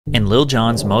In Lil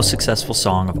Jon's most successful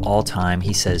song of all time,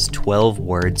 he says 12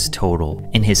 words total.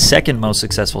 In his second most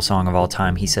successful song of all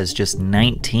time, he says just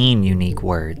 19 unique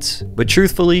words. But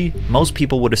truthfully, most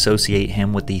people would associate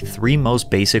him with the 3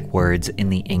 most basic words in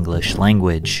the English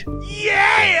language.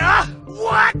 Yeah!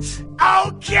 What?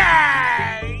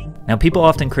 Okay! Now, people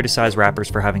often criticize rappers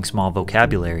for having small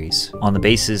vocabularies, on the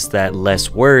basis that less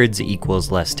words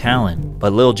equals less talent.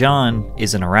 But Lil Jon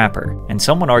isn't a rapper, and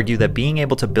some would argue that being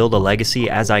able to build a legacy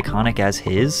as iconic as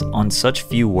his on such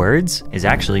few words is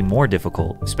actually more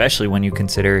difficult, especially when you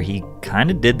consider he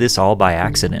kinda did this all by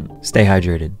accident. Stay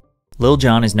hydrated. Lil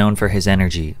Jon is known for his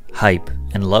energy, hype,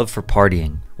 and love for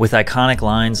partying, with iconic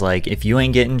lines like, "If you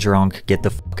ain't getting drunk, get the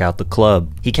fuck out the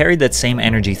club." He carried that same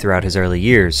energy throughout his early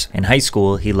years. In high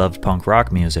school, he loved punk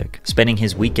rock music, spending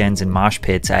his weekends in mosh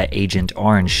pits at Agent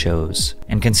Orange shows.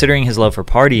 And considering his love for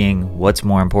partying, what's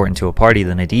more important to a party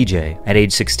than a DJ? At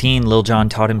age 16, Lil Jon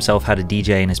taught himself how to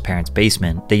DJ in his parents'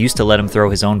 basement. They used to let him throw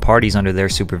his own parties under their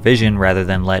supervision rather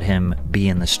than let him be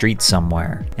in the streets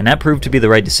somewhere. And that proved to be the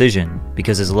right decision,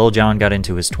 because as Lil Jon got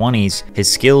into his 20s,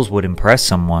 his skills would impress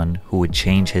someone who would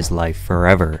change his life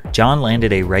forever. Jon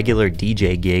landed a regular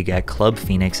DJ gig at Club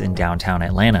Phoenix in downtown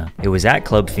Atlanta. It was at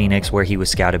Club Phoenix where he was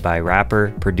scouted by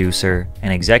rapper, producer,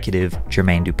 and executive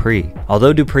Jermaine Dupri.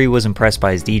 Although Dupri was impressed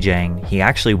by his DJing, he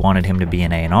actually wanted him to be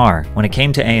an A&R. When it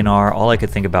came to A&R, all I could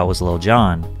think about was Lil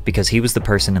Jon, because he was the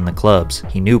person in the clubs.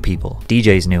 He knew people.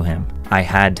 DJs knew him. I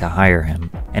had to hire him.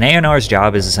 An A&R's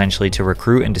job is essentially to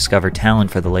recruit and discover talent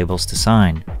for the labels to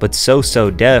sign. But So So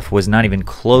Def was not even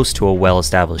close to a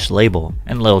well-established label,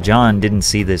 and Lil Jon didn't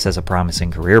see this as a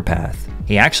promising career path.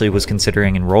 He actually was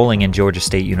considering enrolling in Georgia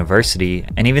State University,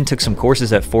 and even took some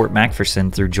courses at Fort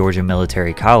McPherson through Georgia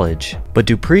Military College. But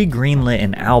Dupri greenlit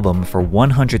an album for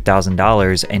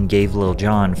 $100,000 and gave Lil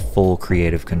Jon full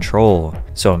creative control,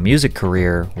 so a music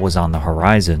career was on the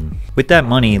horizon. With that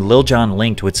money, Lil Jon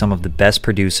linked with some of the best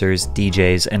producers,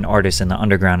 DJs, and artists in the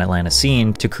underground Atlanta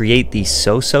scene to create the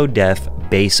So So Def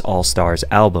Bass All-Stars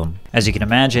album. As you can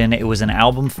imagine, it was an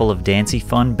album full of dancey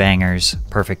fun bangers,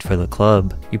 perfect for the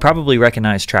club. You probably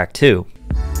recognize track 2.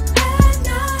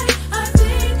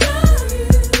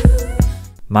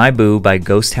 My Boo by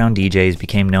Ghost Town DJs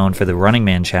became known for the Running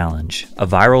Man Challenge, a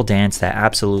viral dance that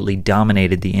absolutely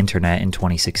dominated the internet in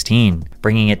 2016,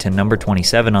 bringing it to number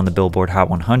 27 on the Billboard Hot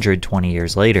 100 20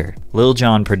 years later. Lil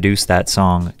Jon produced that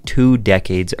song 2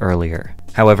 decades earlier.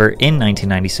 However, in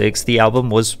 1996, the album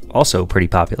was also pretty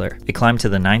popular. It climbed to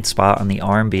the 9th spot on the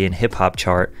R&B and hip-hop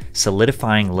chart,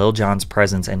 solidifying Lil Jon's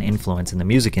presence and influence in the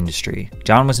music industry.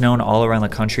 Jon was known all around the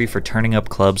country for turning up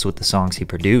clubs with the songs he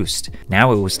produced.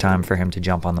 Now it was time for him to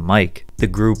jump on the mic. The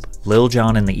group Lil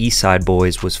Jon and the East Side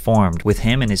Boys was formed, with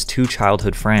him and his 2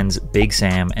 childhood friends, Big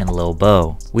Sam and Lil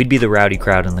Bo. We'd be the rowdy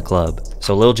crowd in the club.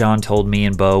 So Lil Jon told me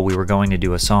and Bo we were going to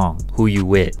do a song, Who You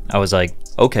With. I was like,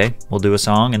 okay, we'll do a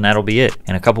song and that'll be it.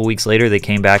 And a couple weeks later, they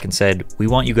came back and said, we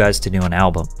want you guys to do an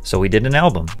album. So we did an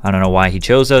album. I don't know why he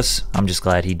chose us. I'm just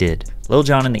glad he did. Lil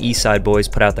Jon and the East Side Boys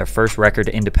put out their first record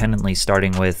independently,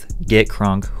 starting with Get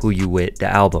Crunk, Who You With, the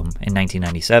album, in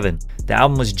 1997. The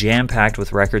album was jam-packed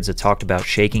with records that talked about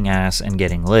shaking ass and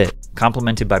getting lit,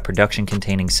 complemented by production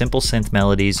containing simple synth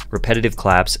melodies, repetitive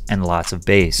claps, and lots of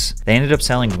bass. They ended up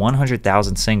selling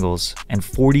 100,000 singles and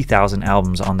 40,000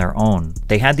 albums on their own.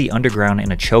 They had the underground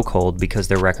in a chokehold because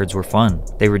their records were fun.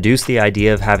 They reduced the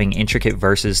idea of having intricate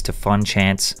verses to fun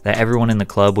chants that everyone in the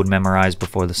club would memorize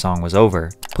before the song was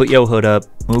over. Put Yo Hood Up,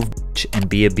 Move Bitch, and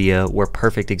Be a Bia were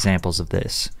perfect examples of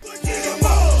this.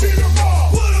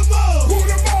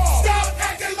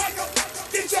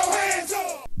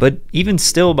 But even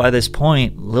still, by this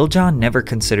point, Lil Jon never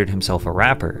considered himself a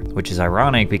rapper, which is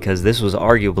ironic because this was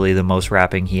arguably the most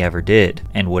rapping he ever did,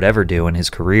 and would ever do in his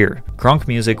career. Crunk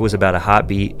music was about a hot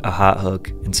beat, a hot hook,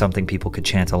 and something people could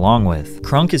chant along with.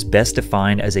 Crunk is best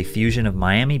defined as a fusion of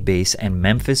Miami bass and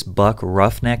Memphis buck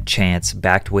roughneck chants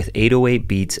backed with 808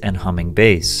 beats and humming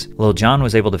bass. Lil Jon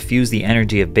was able to fuse the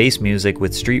energy of bass music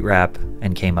with street rap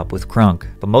and came up with crunk.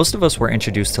 But most of us were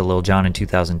introduced to Lil Jon in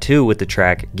 2002 with the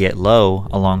track Get Low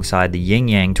alongside the Yin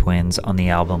Yang Twins on the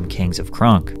album Kings of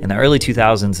Crunk. In the early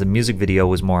 2000s, the music video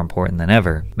was more important than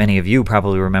ever. Many of you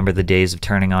probably remember the days of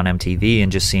turning on MTV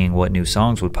and just seeing what new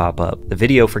songs would pop up. The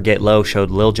video for Get Low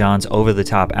showed Lil Jon's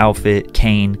over-the-top outfit,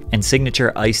 cane, and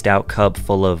signature iced out cup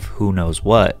full of who knows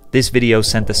what. This video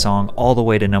sent the song all the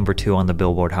way to number 2 on the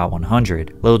Billboard Hot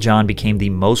 100. Lil Jon became the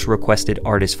most requested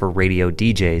artist for radio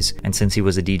DJs, and since he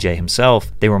was a DJ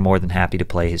himself, they were more than happy to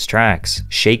play his tracks.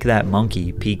 Shake That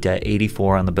Monkey peaked at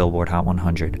 84 on the Billboard Hot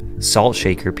 100. Salt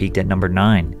Shaker peaked at number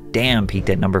 9. Damn peaked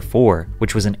at number 4,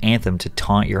 which was an anthem to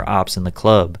taunt your ops in the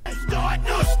club.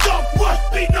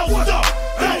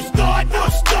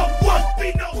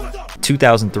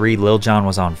 2003, Lil Jon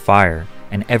was on fire,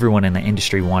 and everyone in the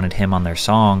industry wanted him on their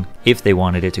song if they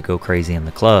wanted it to go crazy in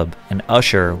the club, and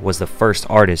Usher was the first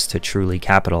artist to truly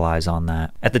capitalize on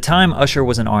that. At the time, Usher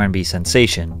was an R&B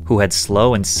sensation who had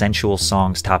slow and sensual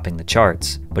songs topping the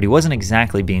charts, but he wasn't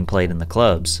exactly being played in the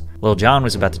clubs. Lil Jon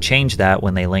was about to change that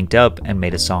when they linked up and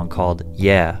made a song called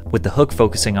Yeah, with the hook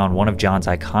focusing on one of Jon's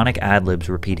iconic ad-libs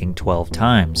repeating 12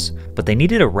 times. But they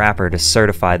needed a rapper to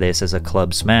certify this as a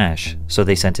club smash, so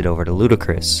they sent it over to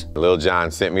Ludacris. Lil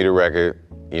Jon sent me the record,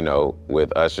 you know,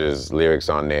 with Usher's lyrics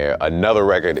on there. Another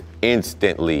record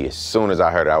instantly, as soon as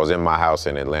I heard it, I was in my house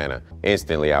in Atlanta.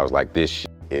 Instantly, I was like, this shit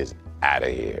is out of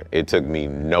here. It took me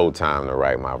no time to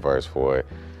write my verse for it.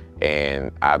 And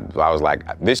I was like,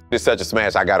 this is such a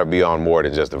smash, I gotta be on more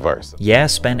than just a verse. Yeah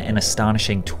spent an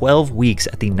astonishing 12 weeks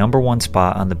at the #1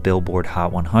 spot on the Billboard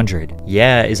Hot 100.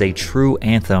 Yeah is a true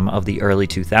anthem of the early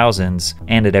 2000s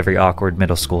and at every awkward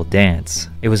middle school dance.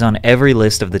 It was on every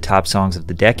list of the top songs of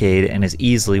the decade and is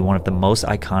easily one of the most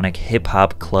iconic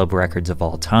hip-hop club records of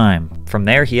all time. From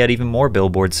there, he had even more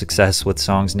Billboard success with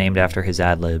songs named after his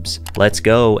ad-libs, Let's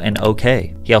Go and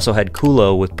Okay. He also had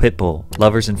Kulo with Pitbull,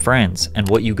 Lovers and Friends, and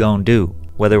What You Gon' Do.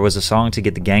 Whether it was a song to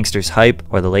get the gangsters hype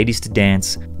or the ladies to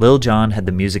dance, Lil Jon had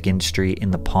the music industry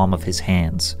in the palm of his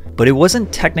hands. But it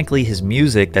wasn't technically his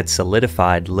music that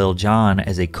solidified Lil Jon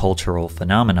as a cultural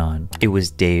phenomenon. It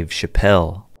was Dave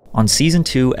Chappelle. On Season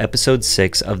 2, Episode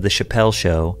 6 of The Chappelle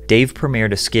Show, Dave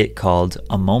premiered a skit called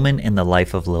A Moment in the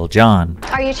Life of Lil Jon.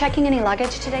 Are you checking any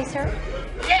luggage today, sir?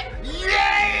 Yeah! Did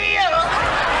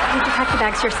you pack the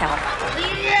bags yourself?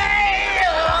 Yeah!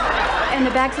 And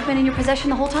the bags have been in your possession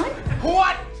the whole time?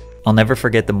 What? I'll never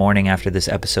forget the morning after this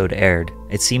episode aired.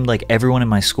 It seemed like everyone in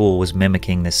my school was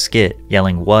mimicking this skit,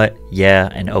 yelling what, yeah,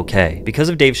 and okay. Because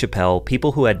of Dave Chappelle,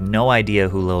 people who had no idea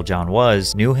who Lil Jon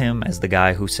was knew him as the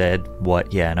guy who said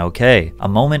what, yeah, and okay. A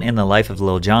moment in the life of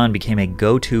Lil Jon became a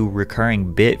go-to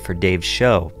recurring bit for Dave's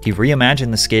show. He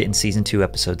reimagined the skit in Season 2,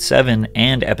 Episode 7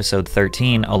 and Episode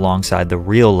 13 alongside the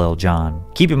real Lil Jon.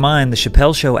 Keep in mind, The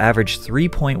Chappelle Show averaged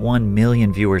 3.1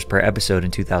 million viewers per episode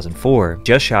in 2004,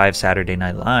 just shy of Saturday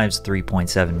Night Live's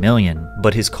 3.7 million,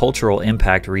 but his cultural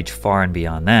impact reached far and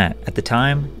beyond that. At the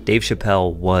time, Dave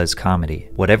Chappelle was comedy.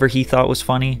 Whatever he thought was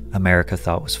funny, America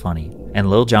thought was funny. And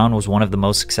Lil Jon was one of the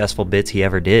most successful bits he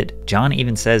ever did. Jon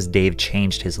even says Dave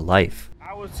changed his life.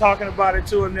 I was talking about it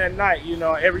to him that night, you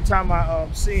know, every time I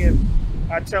see him,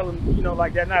 I tell him, you know,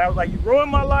 like that night, I was like, you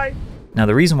ruined my life. Now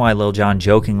the reason why Lil Jon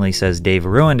jokingly says Dave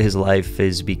ruined his life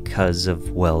is because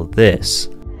of, well, this.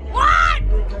 What?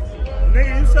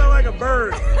 Nigga, you sound like a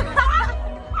bird.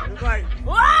 It's like,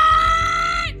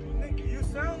 What? nigga, you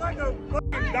sound like a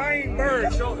fucking dying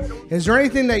bird. Is there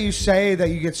anything that you say that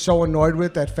you get so annoyed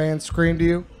with that fans scream to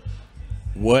you?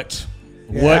 What?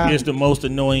 Yeah. What is the most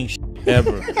annoying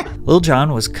ever? Lil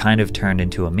Jon was kind of turned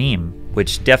into a meme,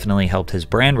 which definitely helped his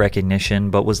brand recognition,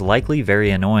 but was likely very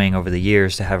annoying over the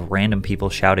years to have random people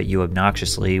shout at you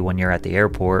obnoxiously when you're at the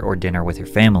airport or dinner with your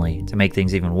family. To make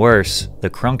things even worse, the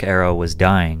crunk era was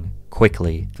dying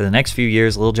quickly. For the next few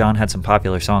years, Lil Jon had some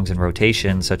popular songs in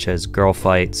rotation, such as Girl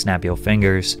Fight, Snap Your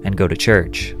Fingers, and Go to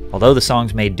Church. Although the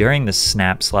songs made during the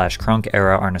snap/crunk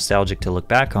era are nostalgic to look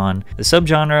back on, the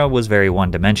subgenre was very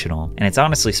one-dimensional, and it's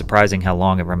honestly surprising how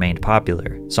long it remained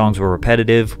popular. Songs were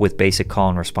repetitive, with basic call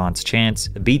and response chants,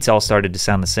 the beats all started to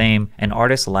sound the same, and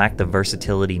artists lacked the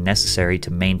versatility necessary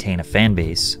to maintain a fan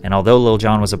base. And although Lil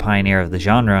Jon was a pioneer of the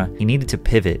genre, he needed to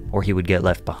pivot, or he would get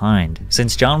left behind.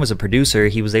 Since Jon was a producer,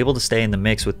 he was able to stay in the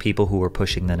mix with people who were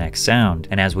pushing the next sound,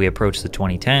 and as we approached the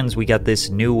 2010s, we got this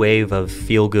new wave of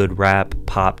feel-good rap,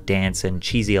 pop, dance, and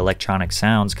cheesy electronic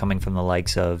sounds coming from the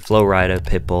likes of Flo Rida,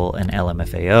 Pitbull, and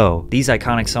LMFAO. These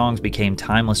iconic songs became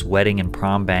timeless wedding and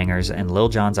prom bangers, and Lil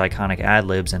Jon's iconic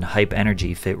ad-libs and hype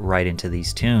energy fit right into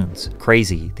these tunes.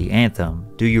 Crazy, the anthem,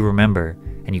 Do You Remember,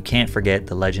 and you can't forget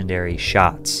the legendary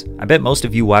Shots. I bet most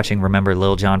of you watching remember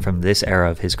Lil Jon from this era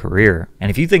of his career.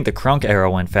 And if you think the crunk era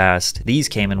went fast, these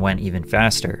came and went even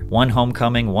faster. One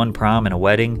homecoming, one prom, and a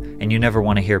wedding, and you never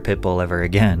want to hear Pitbull ever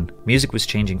again. Music was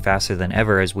changing faster than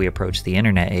ever as we approached the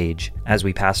internet age. As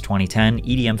we passed 2010,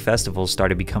 EDM festivals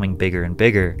started becoming bigger and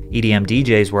bigger. EDM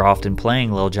DJs were often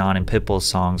playing Lil Jon and Pitbull's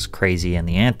songs Crazy and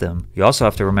the Anthem. You also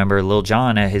have to remember Lil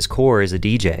Jon at his core is a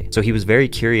DJ, so he was very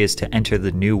curious to enter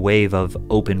the new wave of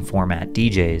open format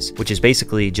DJs, which is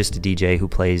basically just a DJ who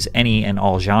plays any and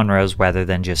all genres rather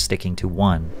than just sticking to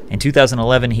one. In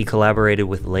 2011, he collaborated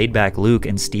with laid-back Luke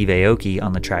and Steve Aoki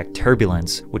on the track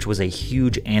Turbulence, which was a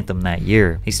huge anthem that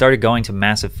year. He started going to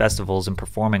massive festivals and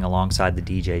performing alongside the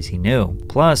DJs he knew.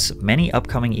 Plus, many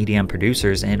upcoming EDM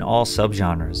producers in all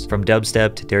subgenres, from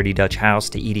dubstep to dirty Dutch house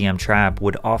to EDM trap,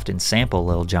 would often sample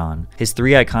Lil Jon. His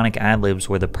 3 iconic ad-libs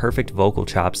were the perfect vocal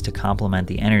chops to complement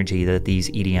the energy that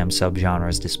these EDM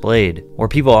subgenres displayed. Or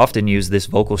people often use this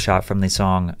vocal shot from the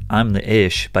song I'm the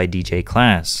Ish by DJ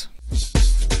Class.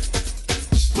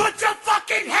 Put your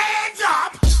fucking hands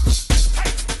up!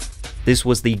 This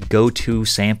was the go-to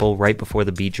sample right before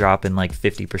the beat drop in like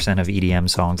 50% of EDM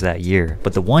songs that year.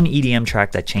 But the one EDM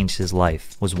track that changed his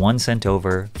life was one sent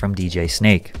over from DJ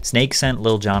Snake. Snake sent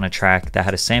Lil Jon a track that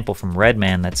had a sample from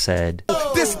Redman that said,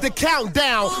 "This the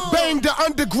countdown, bang the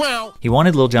underground." He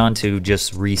wanted Lil Jon to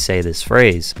just re-say this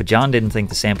phrase, but Jon didn't think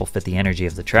the sample fit the energy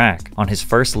of the track. On his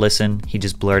first listen, he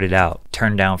just blurted out,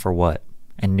 "Turned down for what?"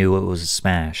 and knew it was a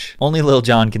smash. Only Lil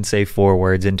Jon can say 4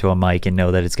 words into a mic and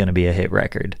know that it's gonna be a hit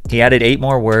record. He added 8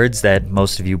 more words that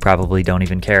most of you probably don't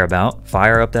even care about.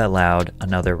 Fire up that loud,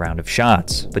 another round of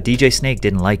shots. But DJ Snake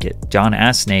didn't like it. Jon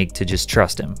asked Snake to just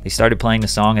trust him. They started playing the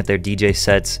song at their DJ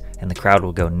sets and the crowd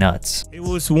will go nuts. It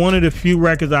was one of the few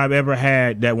records I've ever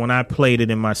had that when I played it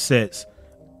in my sets,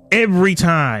 every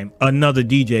time another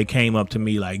DJ came up to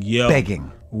me like, yo,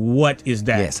 Begging. What is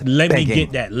that? Yes, let begging. me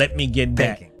get that. Let me get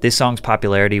that. This song's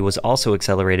popularity was also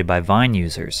accelerated by Vine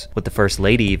users, with the first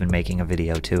lady even making a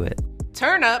video to it.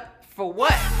 Turn up for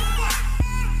what?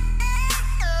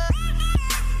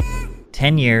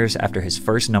 10 years after his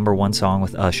first #1 song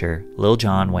with Usher, Lil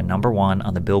Jon went #1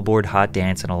 on the Billboard Hot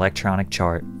Dance and Electronic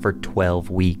chart for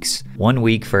 12 weeks. 1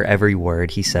 week for every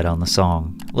word he said on the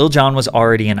song. Lil Jon was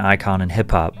already an icon in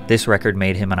hip-hop. This record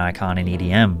made him an icon in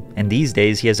EDM, and these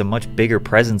days he has a much bigger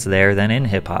presence there than in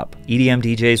hip-hop. EDM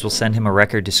DJs will send him a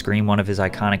record to scream one of his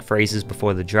iconic phrases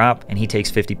before the drop, and he takes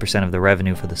 50% of the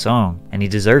revenue for the song. And he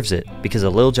deserves it, because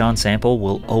a Lil Jon sample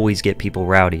will always get people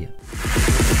rowdy.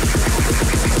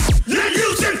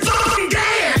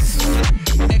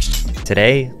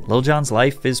 Today, Lil Jon's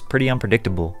life is pretty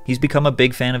unpredictable. He's become a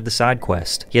big fan of the side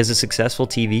quest. He has a successful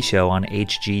TV show on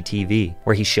HGTV,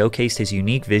 where he showcased his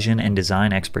unique vision and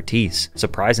design expertise,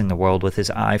 surprising the world with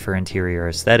his eye for interior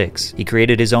aesthetics. He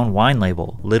created his own wine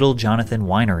label, Little Jonathan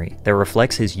Winery, that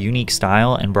reflects his unique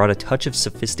style and brought a touch of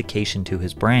sophistication to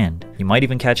his brand. You might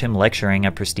even catch him lecturing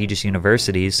at prestigious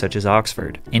universities such as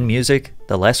Oxford. In music,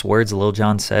 the less words Lil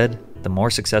Jon said, the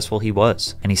more successful he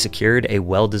was, and he secured a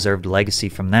well-deserved legacy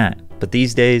from that. But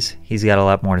these days, he's got a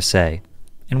lot more to say,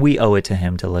 and we owe it to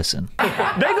him to listen.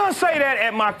 They're gonna say that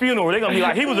at my funeral. They're gonna be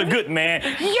like, he was a good man.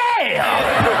 Yeah!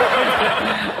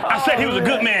 I said he was a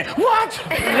good man. What?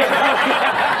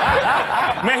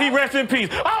 Man, he rests in peace.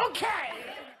 Okay!